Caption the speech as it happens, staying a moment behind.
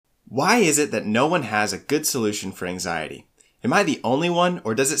Why is it that no one has a good solution for anxiety? Am I the only one,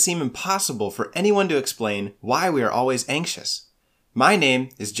 or does it seem impossible for anyone to explain why we are always anxious? My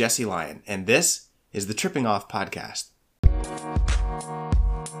name is Jesse Lyon, and this is the Tripping Off Podcast.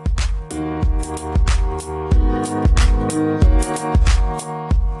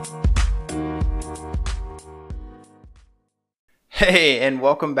 Hey, and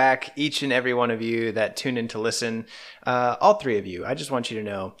welcome back, each and every one of you that tune in to listen. All three of you. I just want you to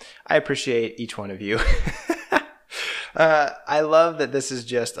know I appreciate each one of you. I love that this is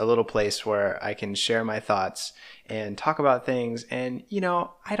just a little place where I can share my thoughts and talk about things. And,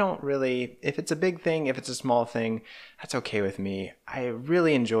 I don't really, if it's a big thing, if it's a small thing, that's okay with me. I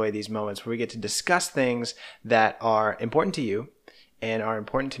really enjoy these moments where we get to discuss things that are important to you and are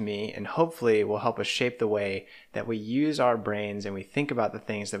important to me, and hopefully will help us shape the way that we use our brains and we think about the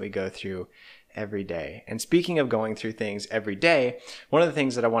things that we go through every day. And speaking of going through things every day, one of the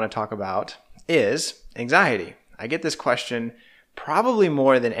things that I want to talk about is anxiety. I get this question probably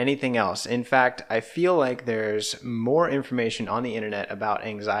more than anything else. In fact, I feel like there's more information on the internet about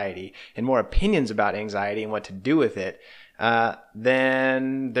anxiety and more opinions about anxiety and what to do with it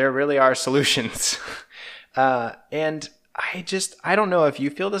than there really are solutions. And I don't know if you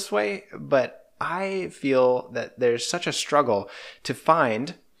feel this way, but I feel that there's such a struggle to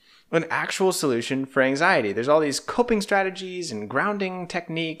find an actual solution for anxiety. There's all these coping strategies and grounding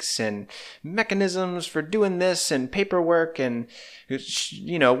techniques and mechanisms for doing this and paperwork and,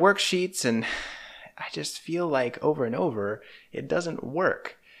 worksheets. And I just feel like over and over, it doesn't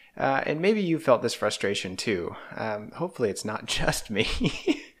work. And maybe you felt this frustration too. Hopefully it's not just me.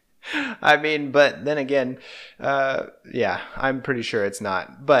 But then again, I'm pretty sure it's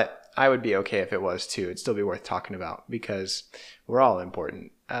not. But I would be okay if it was too. It'd still be worth talking about because we're all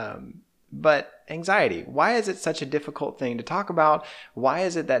important. But anxiety, why is it such a difficult thing to talk about? Why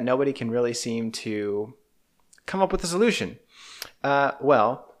is it that nobody can really seem to come up with a solution?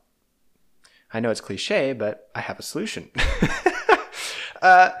 Well, I know it's cliche, but I have a solution.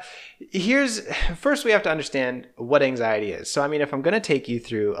 First we have to understand what anxiety is. So, if I'm going to take you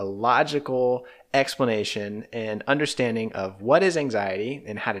through a logical explanation and understanding of what is anxiety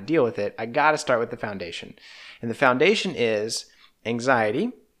and how to deal with it, I got to start with the foundation. And the foundation is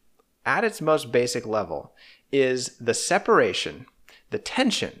anxiety, at its most basic level, is the separation, the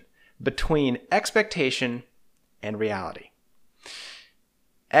tension between expectation and reality.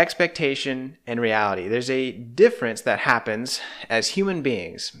 Expectation and reality. There's a difference that happens as human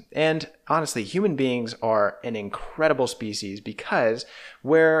beings. And honestly, human beings are an incredible species because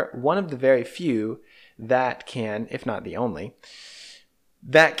we're one of the very few that can, if not the only,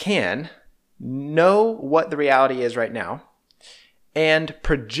 that can know what the reality is right now and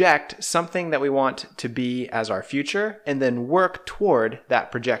project something that we want to be as our future and then work toward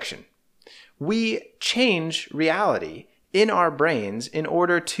that projection. We change reality in our brains in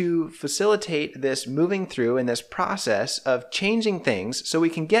order to facilitate this moving through and this process of changing things so we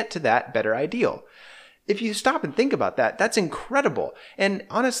can get to that better ideal. If you stop and think about that, that's incredible. And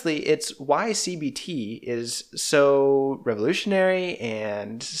honestly, it's why CBT is so revolutionary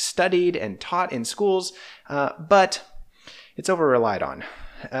and studied and taught in schools, but it's over-relied on,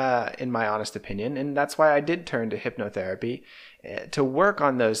 in my honest opinion. And that's why I did turn to hypnotherapy to work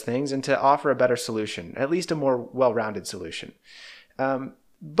on those things and to offer a better solution, at least a more well-rounded solution.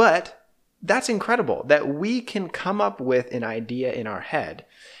 But that's incredible that we can come up with an idea in our head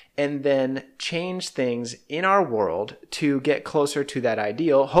and then change things in our world to get closer to that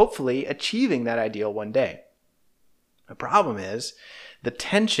ideal, hopefully achieving that ideal one day. The problem is the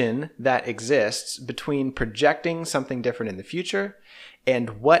tension that exists between projecting something different in the future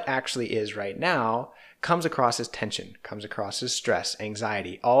and what actually is right now comes across as tension, comes across as stress,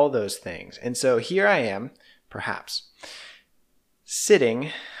 anxiety, all those things. And so here I am, perhaps,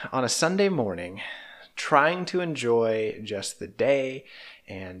 sitting on a Sunday morning, trying to enjoy just the day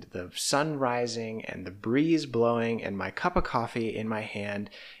and the sun rising and the breeze blowing and my cup of coffee in my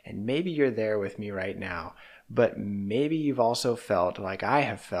hand. And maybe you're there with me right now, but maybe you've also felt, like I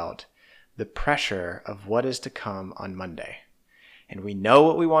have felt, the pressure of what is to come on Monday. And we know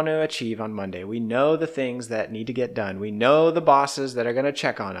what we want to achieve on Monday. We know the things that need to get done. We know the bosses that are going to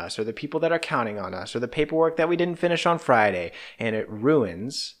check on us, or the people that are counting on us, or the paperwork that we didn't finish on Friday. And it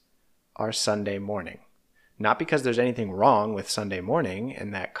ruins our Sunday morning. Not because there's anything wrong with Sunday morning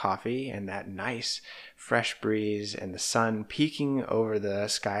and that coffee and that nice fresh breeze and the sun peeking over the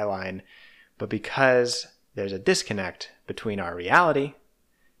skyline, but because there's a disconnect between our reality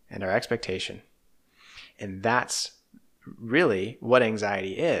and our expectation. And that's really what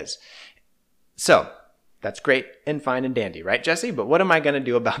anxiety is. So That's great and fine and dandy, right, Jesse? But what am I going to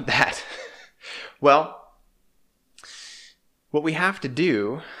do about that? Well, what we have to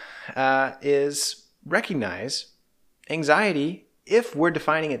do is recognize anxiety, if we're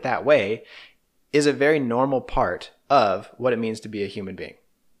defining it that way, is a very normal part of what it means to be a human being.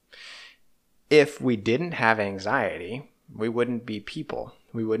 If we didn't have anxiety, we wouldn't be people.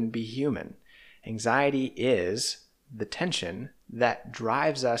 We wouldn't be human. Anxiety is the tension that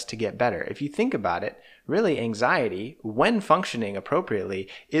drives us to get better. If you think about it, really anxiety, when functioning appropriately,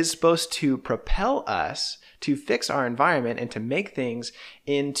 is supposed to propel us to fix our environment and to make things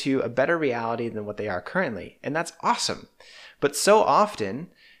into a better reality than what they are currently. And that's awesome. But so often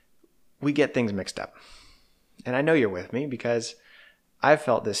we get things mixed up. And I know you're with me because I've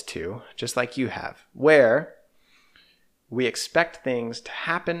felt this too, just like you have, where we expect things to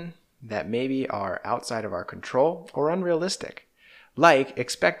happen that maybe are outside of our control or unrealistic. Like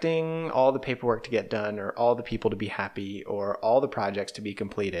expecting all the paperwork to get done or all the people to be happy or all the projects to be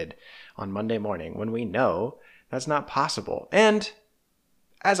completed on Monday morning when we know that's not possible. And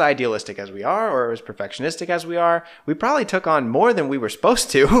as idealistic as we are or as perfectionistic as we are, we probably took on more than we were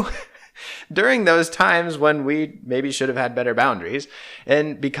supposed to during those times when we maybe should have had better boundaries.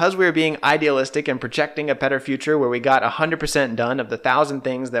 And because we were being idealistic and projecting a better future where we got 100% done of the 1,000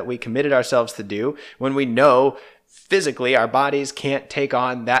 things that we committed ourselves to do, when we know physically our bodies can't take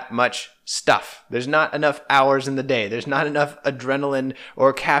on that much stuff. There's not enough hours in the day. There's not enough adrenaline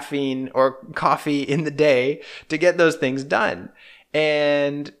or caffeine or coffee in the day to get those things done.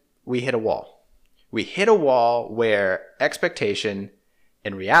 And we hit a wall. We hit a wall where expectation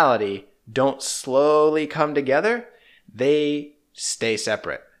and reality don't slowly come together. They stay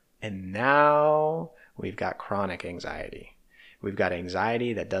separate. And now we've got chronic anxiety. We've got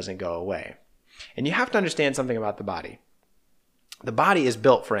anxiety that doesn't go away. And you have to understand something about the body. The body is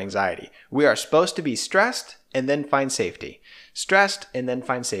built for anxiety. We are supposed to be stressed and then find safety. Stressed and then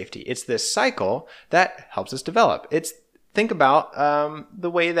find safety. It's this cycle that helps us develop. Think about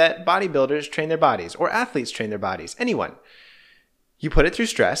the way that bodybuilders train their bodies or athletes train their bodies. Anyone. You put it through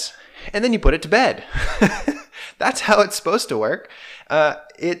stress and then you put it to bed. That's how it's supposed to work.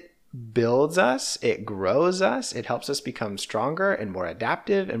 It builds us. It grows us. It helps us become stronger and more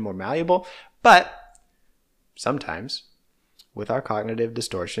adaptive and more malleable. But sometimes with our cognitive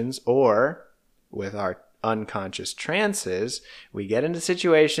distortions or with our unconscious trances, we get into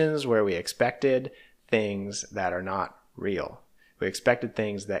situations where we expected things that are not real. We expected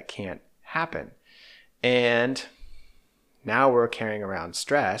things that can't happen. And now we're carrying around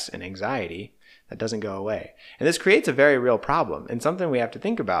stress and anxiety that doesn't go away. And this creates a very real problem and something we have to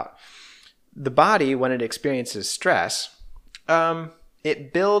think about. The body, when it experiences stress,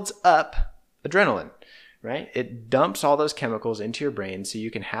 it builds up adrenaline, right? It dumps all those chemicals into your brain so you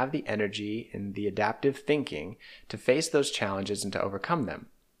can have the energy and the adaptive thinking to face those challenges and to overcome them.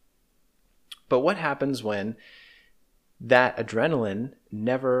 But what happens when that adrenaline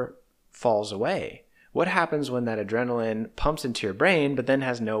never falls away? What happens when that adrenaline pumps into your brain but then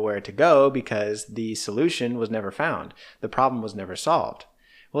has nowhere to go because the solution was never found? The problem was never solved.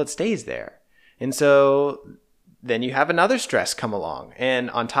 Well, it stays there. And so then you have another stress come along. And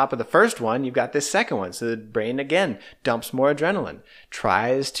on top of the first one, you've got this second one. So the brain, again, dumps more adrenaline,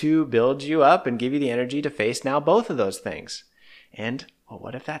 tries to build you up and give you the energy to face now both of those things. And, well,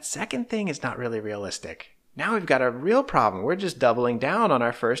 what if that second thing is not really realistic? Now we've got a real problem. We're just doubling down on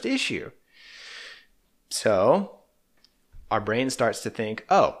our first issue. So our brain starts to think,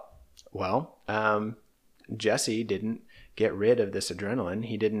 Jesse didn't get rid of this adrenaline.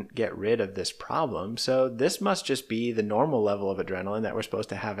 He didn't get rid of this problem. So this must just be the normal level of adrenaline that we're supposed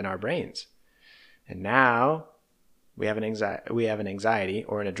to have in our brains. And now we have an anxiety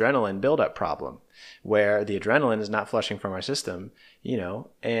or an adrenaline buildup problem where the adrenaline is not flushing from our system,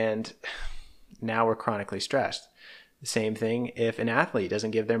 and now we're chronically stressed. The same thing if an athlete doesn't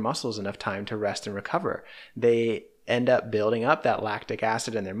give their muscles enough time to rest and recover. They end up building up that lactic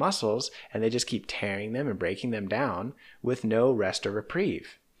acid in their muscles and they just keep tearing them and breaking them down with no rest or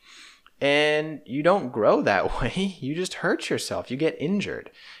reprieve. And you don't grow that way. You just hurt yourself. You get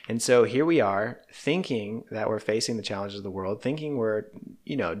injured. And so here we are thinking that we're facing the challenges of the world, thinking we're,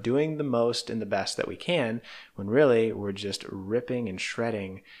 doing the most and the best that we can, when really we're just ripping and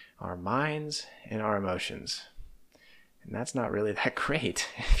shredding our minds and our emotions. And that's not really that great,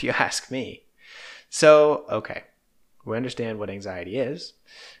 if you ask me. So, okay, we understand what anxiety is.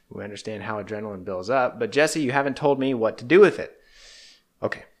 We understand how adrenaline builds up. But Jesse, you haven't told me what to do with it.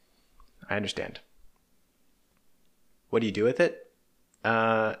 Okay, I understand. What do you do with it?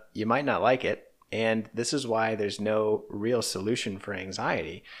 You might not like it. And this is why there's no real solution for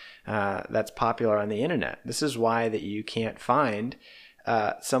anxiety that's popular on the internet. This is why that you can't find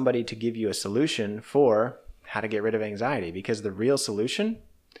somebody to give you a solution for how to get rid of anxiety, because the real solution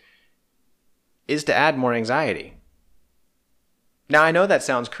is to add more anxiety. Now, I know that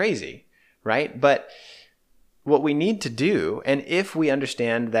sounds crazy, right? But what we need to do, and if we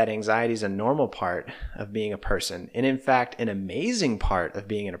understand that anxiety is a normal part of being a person, and in fact, an amazing part of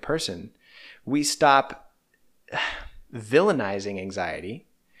being a person, we stop villainizing anxiety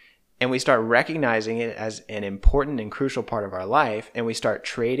and we start recognizing it as an important and crucial part of our life, and we start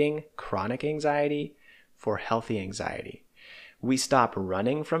trading chronic anxiety for healthy anxiety. We stop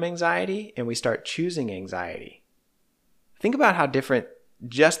running from anxiety and we start choosing anxiety. Think about how different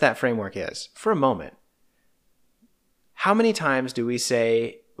just that framework is for a moment. How many times do we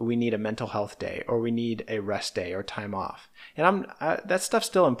say we need a mental health day, or we need a rest day or time off? And that stuff's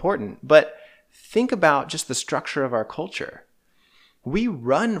still important, but think about just the structure of our culture. We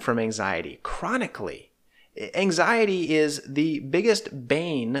run from anxiety chronically. Anxiety is the biggest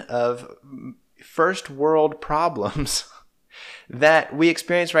bane of first world problems that we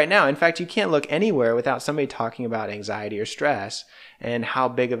experience right now. In fact, you can't look anywhere without somebody talking about anxiety or stress and how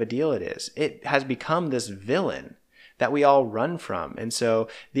big of a deal it is. It has become this villain that we all run from. And so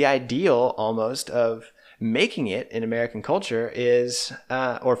the ideal almost of making it in American culture is,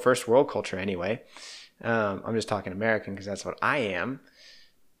 or first world culture anyway, I'm just talking American because that's what I am.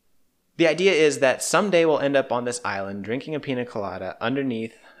 The idea is that someday we'll end up on this island drinking a pina colada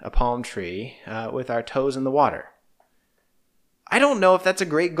underneath a palm tree with our toes in the water. I don't know if that's a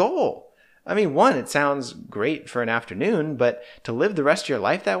great goal. I mean, one, it sounds great for an afternoon, but to live the rest of your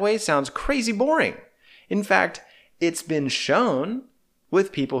life that way sounds crazy boring. In fact, it's been shown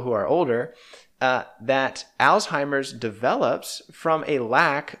with people who are older that Alzheimer's develops from a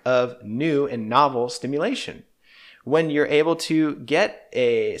lack of new and novel stimulation. When you're able to get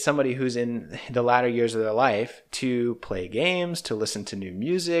somebody who's in the latter years of their life to play games, to listen to new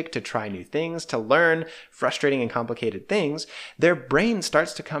music, to try new things, to learn frustrating and complicated things, their brain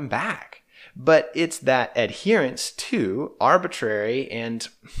starts to come back. But it's that adherence to arbitrary, and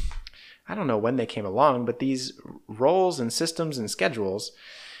I don't know when they came along, but these roles and systems and schedules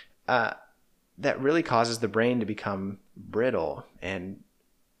that really causes the brain to become brittle and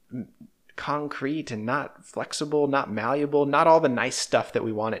concrete and not flexible, not malleable, not all the nice stuff that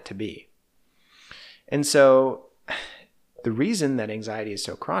we want it to be. And so the reason that anxiety is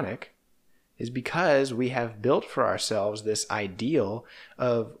so chronic is because we have built for ourselves this ideal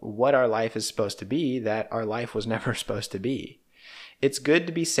of what our life is supposed to be that our life was never supposed to be. It's good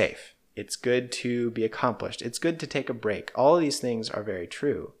to be safe. It's good to be accomplished. It's good to take a break. All of these things are very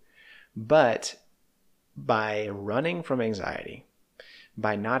true. But by running from anxiety,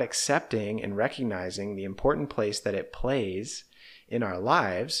 by not accepting and recognizing the important place that it plays in our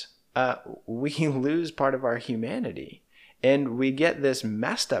lives, we lose part of our humanity. And we get this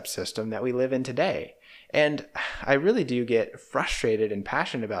messed up system that we live in today. And I really do get frustrated and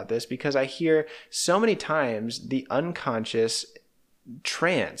passionate about this because I hear so many times the unconscious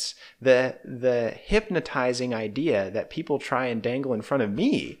trance, the hypnotizing idea that people try and dangle in front of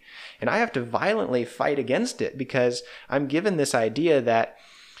me. And I have to violently fight against it because I'm given this idea that,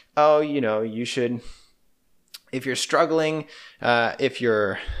 oh, you should, if you're struggling, if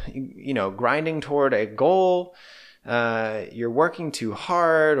you're, grinding toward a goal, you're working too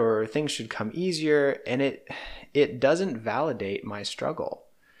hard, or things should come easier. And it doesn't validate my struggle.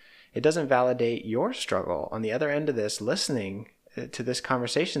 It doesn't validate your struggle on the other end of this, listening to this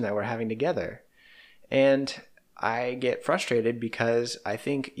conversation that we're having together. And I get frustrated because I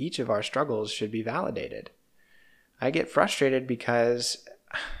think each of our struggles should be validated. I get frustrated because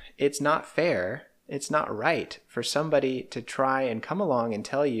it's not fair, it's not right for somebody to try and come along and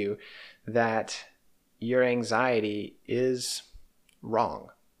tell you that your anxiety is wrong.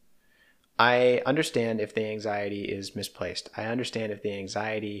 I understand if the anxiety is misplaced. I understand if the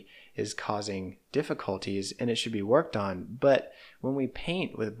anxiety is causing difficulties and it should be worked on. But when we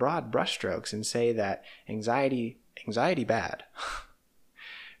paint with broad brushstrokes and say that anxiety bad,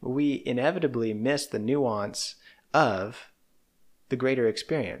 we inevitably miss the nuance of the greater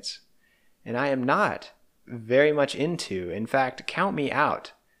experience. And I am not very much into, in fact, count me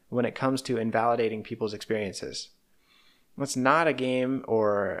out when it comes to invalidating people's experiences. It's not a game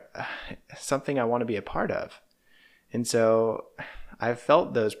or something I want to be a part of. And so I've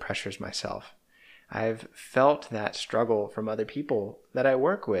felt those pressures myself. I've felt that struggle from other people that I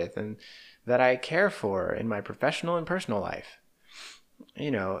work with and that I care for in my professional and personal life.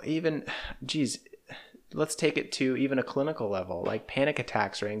 let's take it to even a clinical level, like panic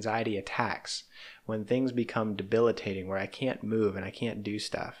attacks or anxiety attacks, when things become debilitating, where I can't move and I can't do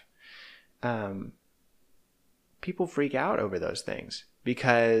stuff. People freak out over those things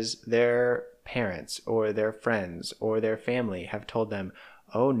because their parents or their friends or their family have told them,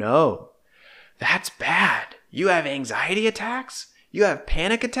 oh no, that's bad. You have anxiety attacks? You have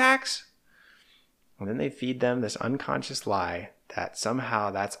panic attacks? And then they feed them this unconscious lie that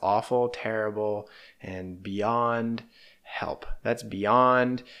somehow that's awful, terrible, and beyond help. That's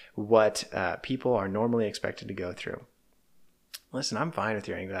beyond what people are normally expected to go through. Listen, I'm fine with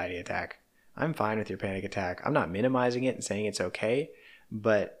your anxiety attack. I'm fine with your panic attack. I'm not minimizing it and saying it's okay,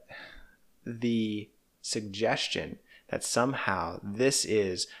 but the suggestion that somehow this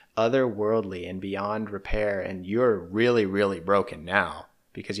is otherworldly and beyond repair and you're really, really broken now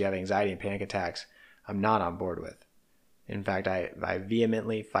because you have anxiety and panic attacks, I'm not on board with. In fact, I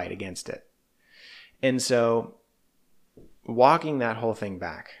vehemently fight against it. And so, walking that whole thing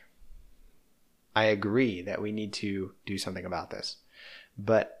back, I agree that we need to do something about this.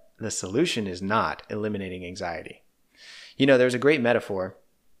 But the solution is not eliminating anxiety. You know, there's a great metaphor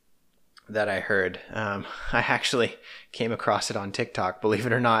that I heard. I actually came across it on TikTok, believe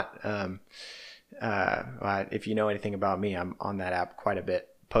it or not. If you know anything about me, I'm on that app quite a bit,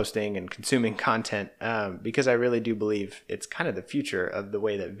 posting and consuming content, because I really do believe it's kind of the future of the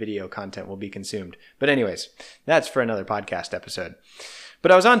way that video content will be consumed. But anyways, that's for another podcast episode.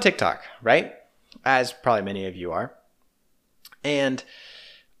 But I was on TikTok, right? As probably many of you are. And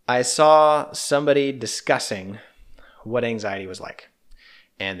I saw somebody discussing what anxiety was like.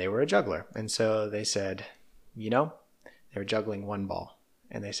 And they were a juggler. And so they said, they were juggling one ball.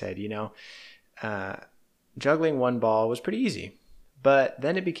 And they said, juggling one ball was pretty easy. But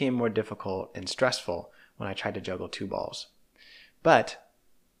then it became more difficult and stressful when I tried to juggle two balls. But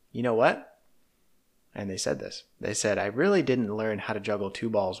you know what? And they said this. They said, I really didn't learn how to juggle two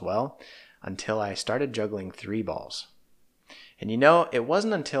balls well until I started juggling three balls. And it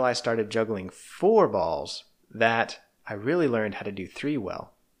wasn't until I started juggling four balls that I really learned how to do three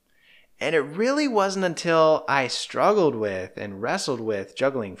well. And it really wasn't until I struggled with and wrestled with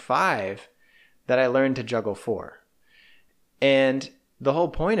juggling five that I learned to juggle four. And the whole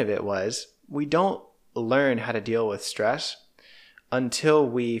point of it was we don't learn how to deal with stress until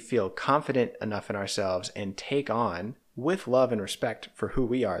we feel confident enough in ourselves and take on, with love and respect for who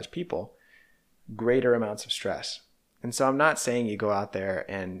we are as people, greater amounts of stress. And so I'm not saying you go out there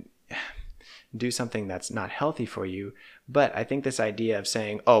and do something that's not healthy for you, but I think this idea of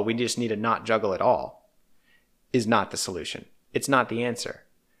saying, oh, we just need to not juggle at all is not the solution. It's not the answer.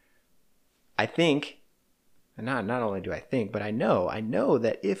 I think, and not only do I think, but I know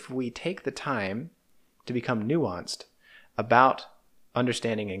that if we take the time to become nuanced about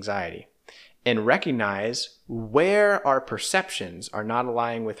understanding anxiety and recognize where our perceptions are not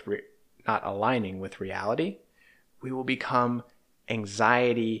aligning with reality, we will become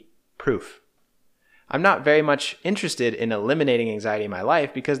anxiety proof. I'm not very much interested in eliminating anxiety in my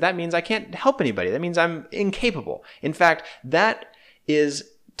life because that means I can't help anybody. That means I'm incapable. In fact, that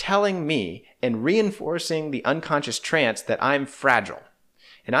is telling me and reinforcing the unconscious trance that I'm fragile.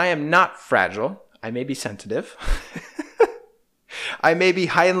 And I am not fragile. I may be sensitive. I may be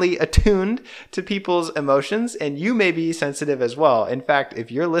highly attuned to people's emotions, and you may be sensitive as well. In fact,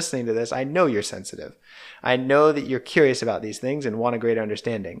 if you're listening to this, I know you're sensitive. I know that you're curious about these things and want a greater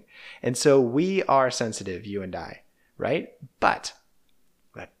understanding. And so we are sensitive, you and I, right? But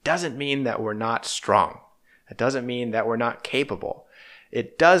that doesn't mean that we're not strong. That doesn't mean that we're not capable.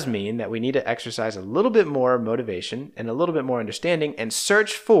 It does mean that we need to exercise a little bit more motivation and a little bit more understanding and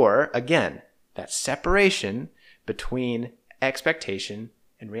search for, again, that separation between expectation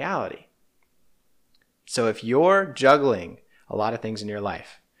and reality. So if you're juggling a lot of things in your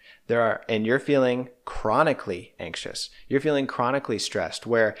life, and you're feeling chronically anxious, you're feeling chronically stressed,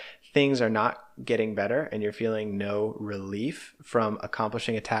 where things are not getting better and you're feeling no relief from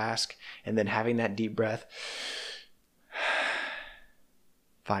accomplishing a task and then having that deep breath,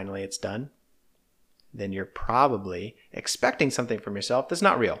 finally it's done, then you're probably expecting something from yourself that's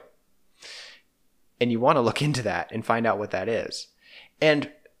not real. And you want to look into that and find out what that is.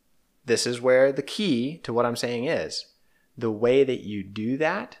 And this is where the key to what I'm saying is. The way that you do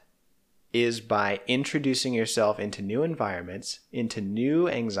that is by introducing yourself into new environments, into new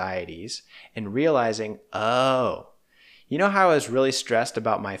anxieties, and realizing, oh, you know how I was really stressed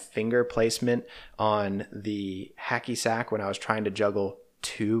about my finger placement on the hacky sack when I was trying to juggle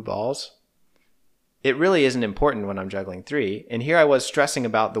two balls? It really isn't important when I'm juggling three. And here I was stressing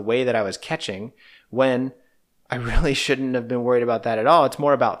about the way that I was catching when I really shouldn't have been worried about that at all. It's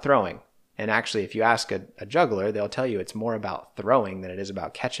more about throwing And actually, if you ask a juggler, they'll tell you it's more about throwing than it is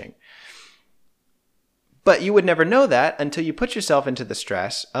about catching. But you would never know that until you put yourself into the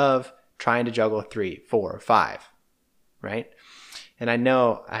stress of trying to juggle 3, 4, 5, right? And I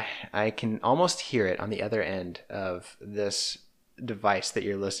know I can almost hear it on the other end of this device that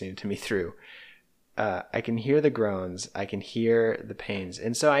you're listening to me through. I can hear the groans. I can hear the pains.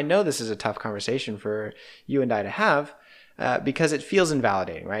 And so I know this is a tough conversation for you and I to have because it feels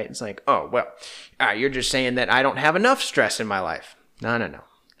invalidating, right? It's like, oh, well, you're just saying that I don't have enough stress in my life. No.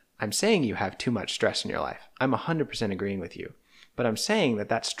 I'm saying you have too much stress in your life. I'm 100% agreeing with you. But I'm saying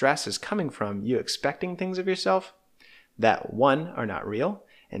that stress is coming from you expecting things of yourself that, 1, are not real,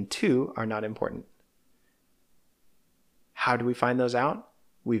 and 2, are not important. How do we find those out?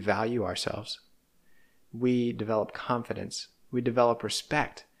 We value ourselves. We develop confidence. We develop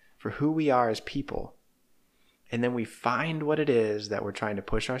respect for who we are as people. And then we find what it is that we're trying to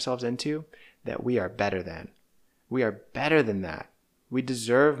push ourselves into that we are better than. We are better than that. We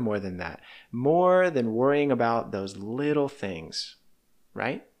deserve more than that. More than worrying about those little things,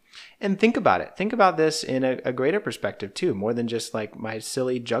 right? And think about it. Think about this in a greater perspective too, more than just like my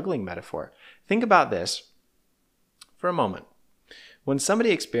silly juggling metaphor. Think about this for a moment. When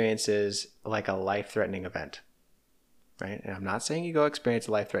somebody experiences like a life-threatening event, right? And I'm not saying you go experience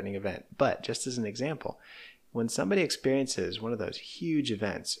a life-threatening event, but just as an example, when somebody experiences one of those huge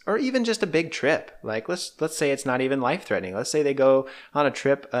events, or even just a big trip, like let's say it's not even life-threatening. Let's say they go on a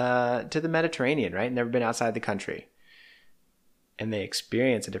trip to the Mediterranean, right? Never been outside the country. And they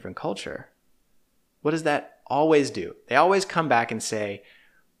experience a different culture. What does that always do? They always come back and say,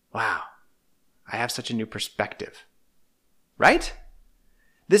 wow, I have such a new perspective, right?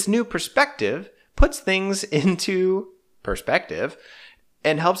 This new perspective puts things into perspective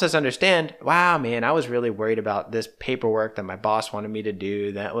and helps us understand, wow, man, I was really worried about this paperwork that my boss wanted me to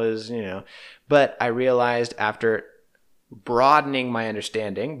do. That was, but I realized after broadening my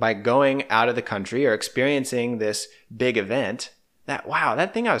understanding by going out of the country or experiencing this big event that, wow,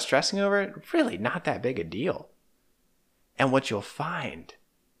 that thing I was stressing over, really not that big a deal. And what you'll find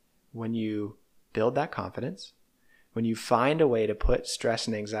when you build that confidence, when you find a way to put stress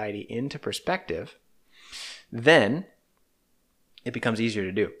and anxiety into perspective, then it becomes easier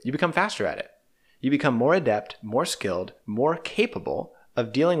to do. You become faster at it. You become more adept, more skilled, more capable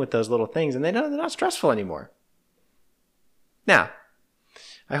of dealing with those little things, and they're not stressful anymore. Now,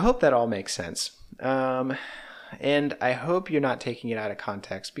 I hope that all makes sense. And I hope you're not taking it out of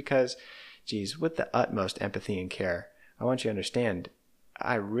context because, geez, with the utmost empathy and care, I want you to understand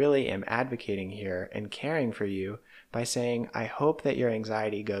I really am advocating here and caring for you by saying I hope that your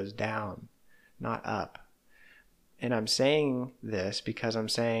anxiety goes down, not up. And I'm saying this because I'm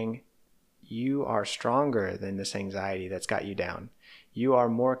saying you are stronger than this anxiety that's got you down. You are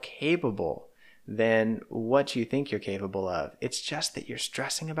more capable than what you think you're capable of. It's just that you're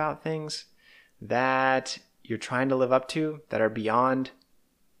stressing about things that you're trying to live up to that are beyond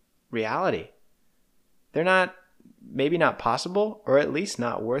reality. They're maybe not possible, or at least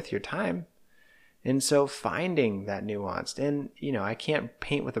not worth your time. And so finding that nuance, and I can't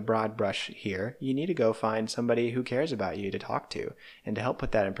paint with a broad brush here. You need to go find somebody who cares about you to talk to and to help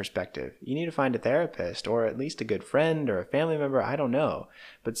put that in perspective. You need to find a therapist or at least a good friend or a family member, I don't know,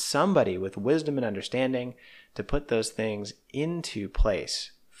 but somebody with wisdom and understanding to put those things into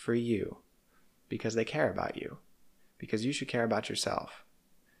place for you because they care about you, because you should care about yourself.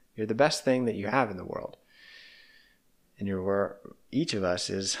 You're the best thing that you have in the world. And each of us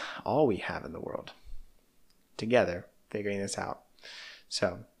is all we have in the world. Together, figuring this out.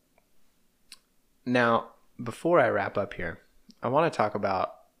 So, now, before I wrap up here, I want to talk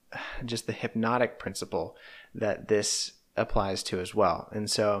about just the hypnotic principle that this applies to as well. And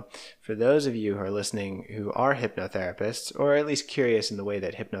so, for those of you who are listening who are hypnotherapists, or at least curious in the way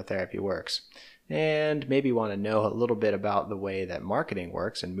that hypnotherapy works, and maybe want to know a little bit about the way that marketing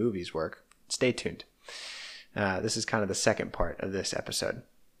works and movies work, stay tuned. This is kind of the second part of this episode.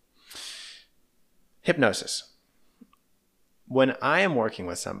 Hypnosis. When I am working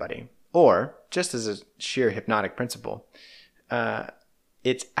with somebody, or just as a sheer hypnotic principle,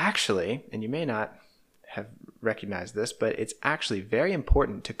 it's actually, and you may not have recognized this, but it's actually very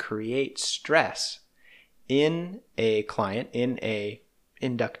important to create stress in a client, in a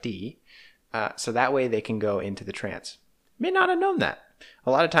inductee, so that way they can go into the trance. May not have known that.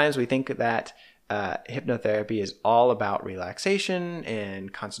 A lot of times we think that hypnotherapy is all about relaxation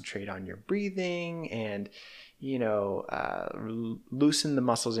and concentrate on your breathing and, loosen the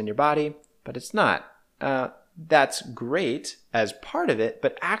muscles in your body, but it's not. That's great as part of it,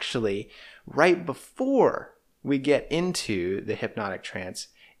 but actually right before we get into the hypnotic trance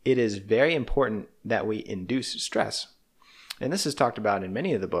it is very important that we induce stress. And this is talked about in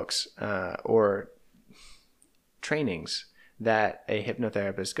many of the books or trainings that a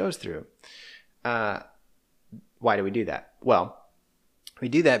hypnotherapist goes through. Why do we do that? Well, we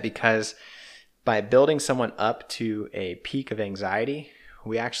do that because by building someone up to a peak of anxiety,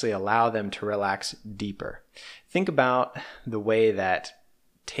 we actually allow them to relax deeper. Think about the way that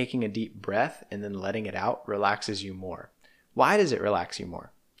taking a deep breath and then letting it out relaxes you more. Why does it relax you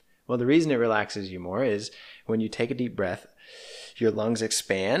more? Well, the reason it relaxes you more is when you take a deep breath, your lungs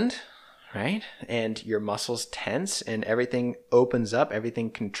expand, right? And your muscles tense and everything opens up, everything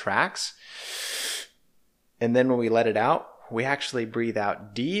contracts. And then when we let it out, we actually breathe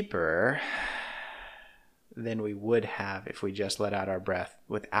out deeper than we would have if we just let out our breath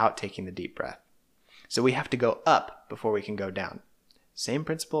without taking the deep breath. So we have to go up before we can go down. Same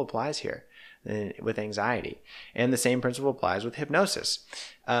principle applies here with anxiety. And the same principle applies with hypnosis.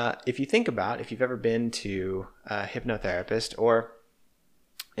 If you think about, if you've ever been to a hypnotherapist or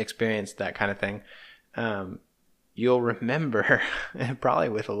experienced that kind of thing, you'll remember, probably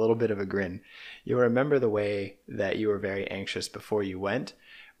with a little bit of a grin, you'll remember the way that you were very anxious before you went,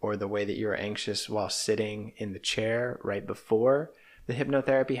 or the way that you were anxious while sitting in the chair right before the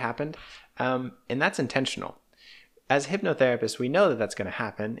hypnotherapy happened. And that's intentional. As hypnotherapists, we know that that's going to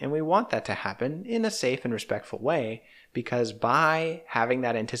happen, and we want that to happen in a safe and respectful way, because by having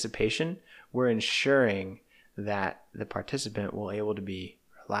that anticipation, we're ensuring that the participant will be able to be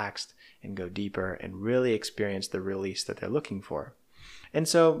relaxed and go deeper and really experience the release that they're looking for. And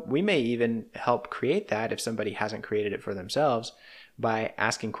so we may even help create that if somebody hasn't created it for themselves by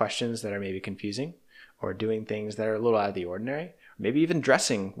asking questions that are maybe confusing, or doing things that are a little out of the ordinary, maybe even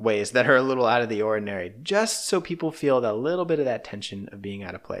dressing ways that are a little out of the ordinary, just so people feel a little bit of that tension of being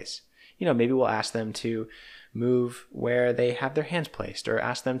out of place. Maybe we'll ask them to move where they have their hands placed, or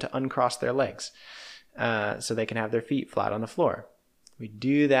ask them to uncross their legs so they can have their feet flat on the floor. We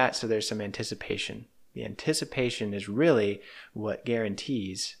do that so there's some anticipation. The anticipation is really what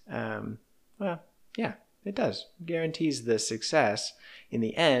guarantees, it does. Guarantees the success in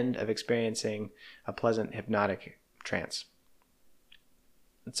the end of experiencing a pleasant hypnotic trance.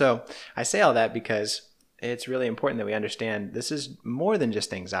 So I say all that because it's really important that we understand this is more than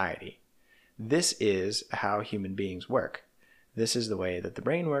just anxiety. This is how human beings work. This is the way that the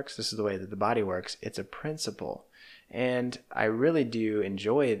brain works. This is the way that the body works. It's a principle. And I really do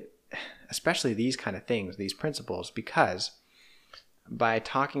enjoy, especially these kind of things, these principles, because by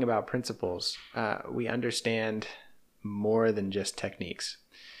talking about principles, we understand more than just techniques.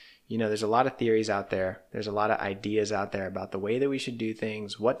 There's a lot of theories out there. There's a lot of ideas out there about the way that we should do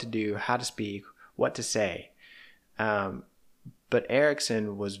things, what to do, how to speak, what to say. But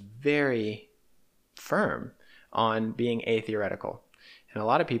Erickson was very firm on being atheoretical. And a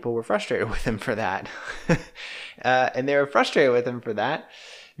lot of people were frustrated with him for that. And they were frustrated with him for that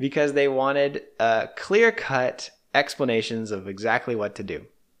because they wanted clear-cut explanations of exactly what to do.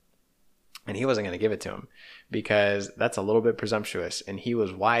 And he wasn't going to give it to him because that's a little bit presumptuous, and he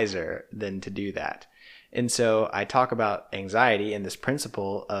was wiser than to do that. And so I talk about anxiety and this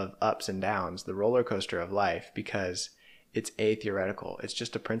principle of ups and downs, the roller coaster of life, because it's atheoretical. It's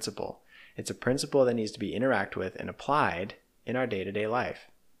just a principle. It's a principle that needs to be interacted with and applied in our day-to-day life.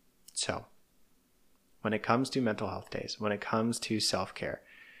 So when it comes to mental health days, when it comes to self-care,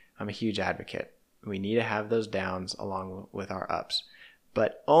 I'm a huge advocate. We need to have those downs along with our ups,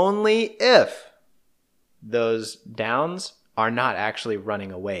 but only if those downs are not actually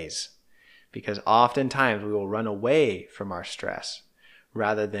running aways, because oftentimes we will run away from our stress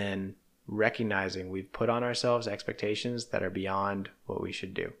rather than recognizing we've put on ourselves expectations that are beyond what we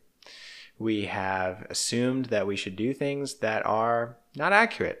should do. We have assumed that we should do things that are not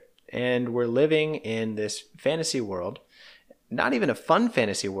accurate, and we're living in this fantasy world, not even a fun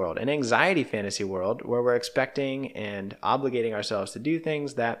fantasy world, an anxiety fantasy world, where we're expecting and obligating ourselves to do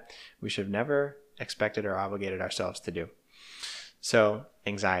things that we should have never expected or obligated ourselves to do. So,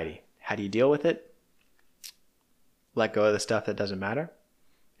 anxiety. How do you deal with it? Let go of the stuff that doesn't matter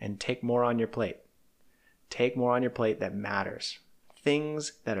and take more on your plate. Take more on your plate that matters.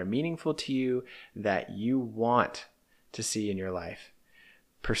 Things that are meaningful to you, that you want to see in your life.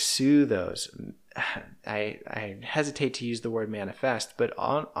 Pursue those. I hesitate to use the word manifest, but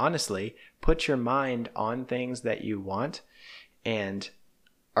honestly, put your mind on things that you want and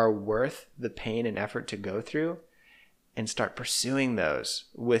are worth the pain and effort to go through, and start pursuing those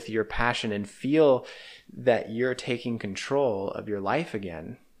with your passion and feel that you're taking control of your life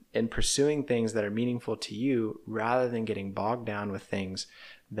again and pursuing things that are meaningful to you rather than getting bogged down with things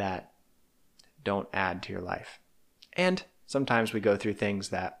that don't add to your life. And Sometimes we go through things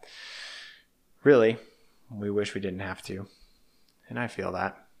that really we wish we didn't have to. And I feel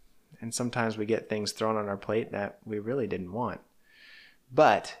that. And sometimes we get things thrown on our plate that we really didn't want.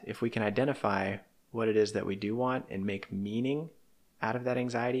 But if we can identify what it is that we do want and make meaning out of that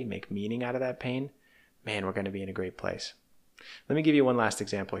anxiety, make meaning out of that pain, man, we're going to be in a great place. Let me give you one last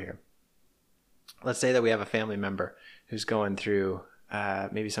example here. Let's say that we have a family member who's going through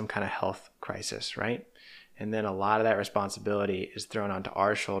maybe some kind of health crisis, right? And then a lot of that responsibility is thrown onto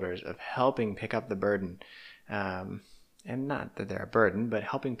our shoulders of helping pick up the burden. And not that they're a burden, but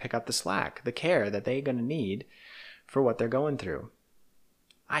helping pick up the slack, the care that they're going to need for what they're going through.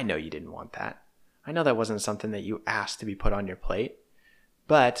 I know you didn't want that. I know that wasn't something that you asked to be put on your plate,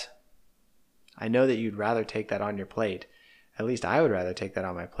 but I know that you'd rather take that on your plate. At least I would rather take that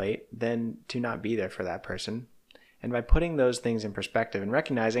on my plate than to not be there for that person. And by putting those things in perspective and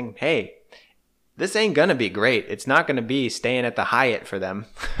recognizing, hey, this ain't going to be great. It's not going to be staying at the Hyatt for them.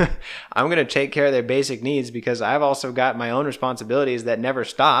 I'm going to take care of their basic needs because I've also got my own responsibilities that never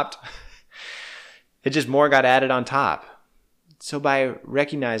stopped. It just more got added on top. So by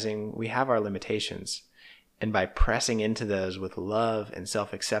recognizing we have our limitations and by pressing into those with love and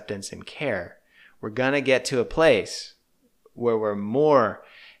self-acceptance and care, we're going to get to a place where we're more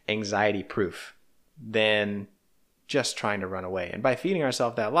anxiety-proof than just trying to run away. And by feeding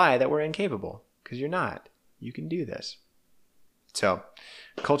ourselves that lie that we're incapable, because you're not. You can do this. So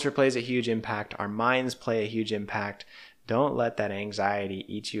culture plays a huge impact. Our minds play a huge impact. Don't let that anxiety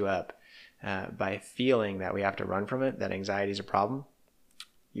eat you up. By feeling that we have to run from it, that anxiety is a problem,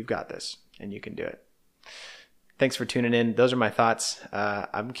 you've got this and you can do it. Thanks for tuning in. Those are my thoughts.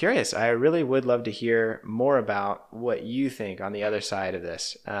 I'm curious. I really would love to hear more about what you think on the other side of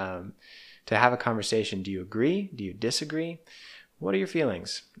this. To have a conversation. Do you agree? Do you disagree? What are your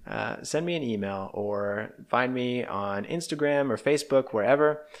feelings? Send me an email or find me on Instagram or Facebook,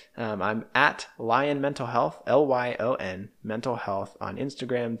 wherever. I'm at Lyon Mental Health, Lyon Mental Health on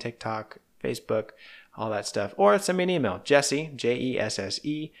Instagram, TikTok, Facebook, all that stuff. Or send me an email, Jesse,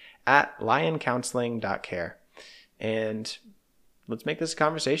 Jesse, at lioncounseling.care. And let's make this a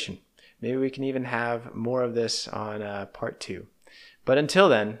conversation. Maybe we can even have more of this on part 2. But until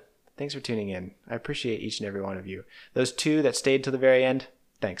then, thanks for tuning in. I appreciate each and every one of you. Those 2 that stayed till the very end,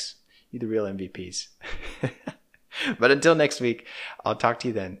 thanks. You're the real MVPs. But until next week, I'll talk to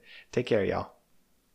you then. Take care, y'all.